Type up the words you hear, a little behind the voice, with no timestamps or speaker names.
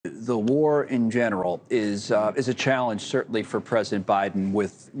the war in general is a challenge, certainly for President Biden,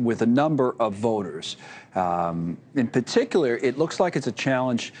 with a number of voters. In particular, it looks like it's a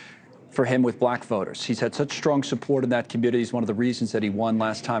challenge for him with black voters. He's had such strong support in that community. It's one of the reasons that he won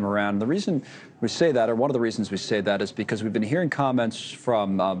last time around. And the reason we say that, or one of the reasons we say that, is because we've been hearing comments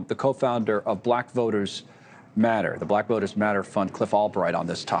from the co-founder of Black Voters Matter, the Black Voters Matter Fund, Cliff Albright, on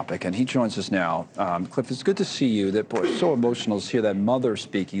this topic, and he joins us now. Cliff, it's good to see you. That, boy, it's so emotional to hear that mother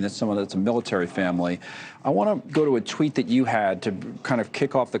speaking. That's someone that's a military family. I want to go to a tweet that you had to kind of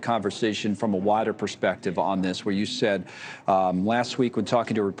kick off the conversation from a wider perspective on this, where you said last week when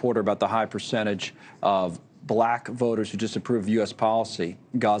talking to a reporter about the high percentage of black voters who disapprove of U.S. policy,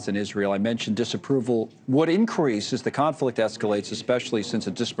 Gaza and Israel, I mentioned disapproval would increase as the conflict escalates, especially since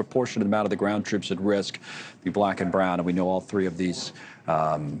a disproportionate amount of the ground troops at risk be black and brown, and we know all three of these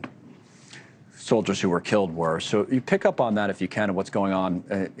soldiers who were killed were. So you pick up on that, if you can, and what's going on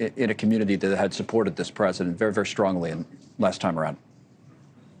in a community that had supported this president very, very strongly last time around.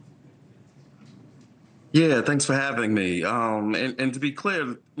 Yeah, thanks for having me. And to be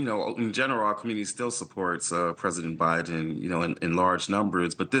clear, in general, our community still supports President Biden, in large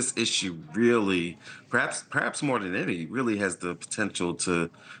numbers. But this issue really, perhaps more than any, really has the potential to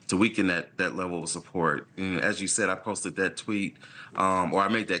weaken that level of support. And as you said, I posted that tweet, or I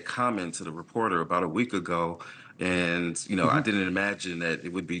made that comment to the reporter about a week ago. And, I didn't imagine that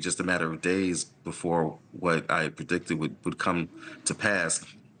it would be just a matter of days before what I predicted would come to pass.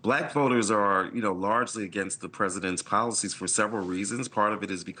 Black voters are, largely against the president's policies for several reasons. Part of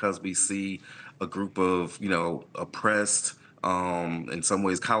it is because we see a group of, oppressed, in some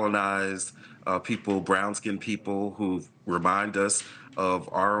ways colonized people, brown-skinned people who remind us of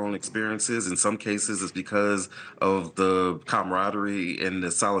our own experiences. In some cases, it's because of the camaraderie and the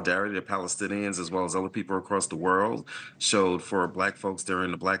solidarity of Palestinians as well as other people across the world showed for black folks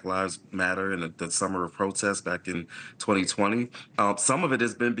during the Black Lives Matter and the summer of protests back in 2020. Some of it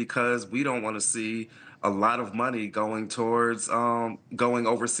has been because we don't want to see a lot of money going towards going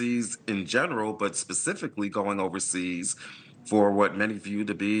overseas in general, but specifically going overseas for what many view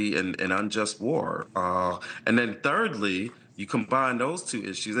to be an unjust war. And then thirdly, you combine those two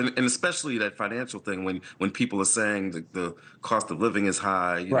issues, and especially that financial thing, when people are saying the cost of living is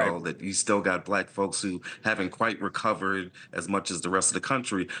high, that you still got black folks who haven't quite recovered as much as the rest of the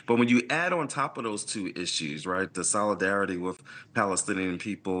country. But when you add on top of those two issues, right, the solidarity with Palestinian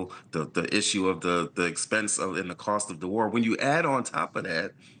people, the issue of the expense of and the cost of the war, when you add on top of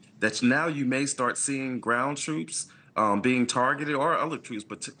that, that now you may start seeing ground troops being targeted, or other troops,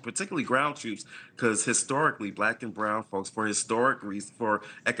 but particularly ground troops, because historically, black and brown folks, for historic reasons, for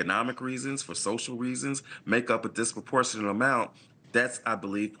economic reasons, for social reasons, make up a disproportionate amount. That's, I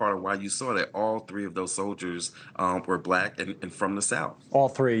believe, part of why you saw that all three of those soldiers were black and from the South. All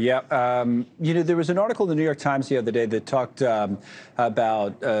three, yeah. There was an article in the New York Times the other day that talked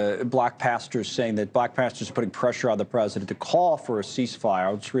about black pastors saying that black pastors are putting pressure on the president to call for a ceasefire.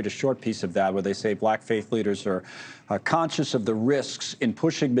 I'll just read a short piece of that where they say black faith leaders are conscious of the risks in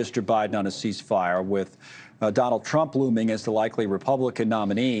pushing Mr. Biden on a ceasefire, with Donald Trump looming as the likely Republican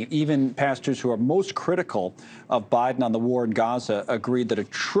nominee. Even pastors who are most critical of Biden on the war in Gaza agreed that a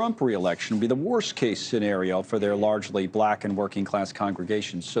Trump reelection would be the worst case scenario for their largely black and working class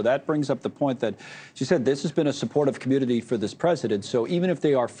congregations. So that brings up the point that she said this has been a supportive community for this president. So even if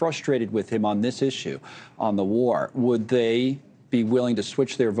they are frustrated with him on this issue, on the war, would they be willing to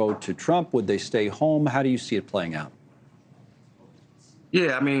switch their vote to Trump? Would they stay home? How do you see it playing out?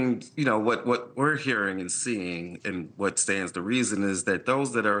 Yeah, I mean, what we're hearing and seeing, and what stands to reason, is that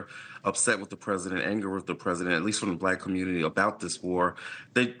those that are upset with the president, angry with the president, at least from the black community about this war,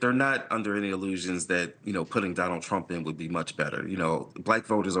 they're not under any illusions that, putting Donald Trump in would be much better. Black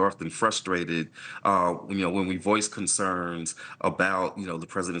voters are often frustrated, when we voice concerns about, the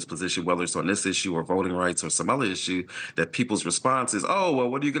president's position, whether it's on this issue or voting rights or some other issue, that people's response is, oh, well,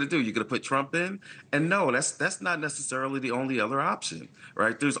 what are you going to do? You're going to put Trump in? And no, that's not necessarily the only other option,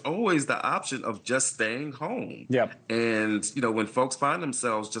 right? There's always the option of just staying home. Yep. And, when folks find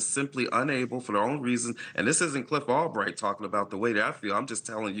themselves just simply unable for their own reasons, and this isn't Cliff Albright talking about the way that I feel, I'm just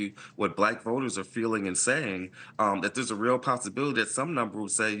telling you what black voters are feeling and saying, that there's a real possibility that some number will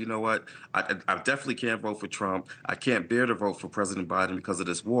say, you know what, I definitely can't vote for Trump. I can't bear to vote for President Biden because of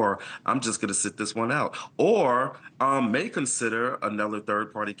this war. I'm just going to sit this one out. Or may consider another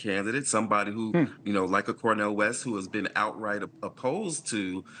third-party candidate, somebody who, like a Connell West, who has been outright opposed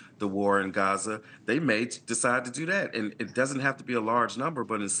to the war in Gaza. They may decide to do that. And it doesn't have to be a large number,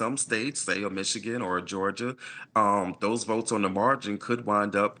 but in some states, say a Michigan or a Georgia, those votes on the margin could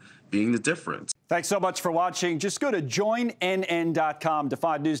wind up being the difference. Thanks so much for watching. Just go to joinnn.com to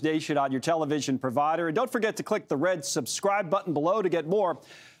find News Nation on your television provider. And don't forget to click the red subscribe button below to get more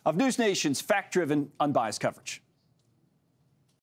of News Nation's fact-driven, unbiased coverage.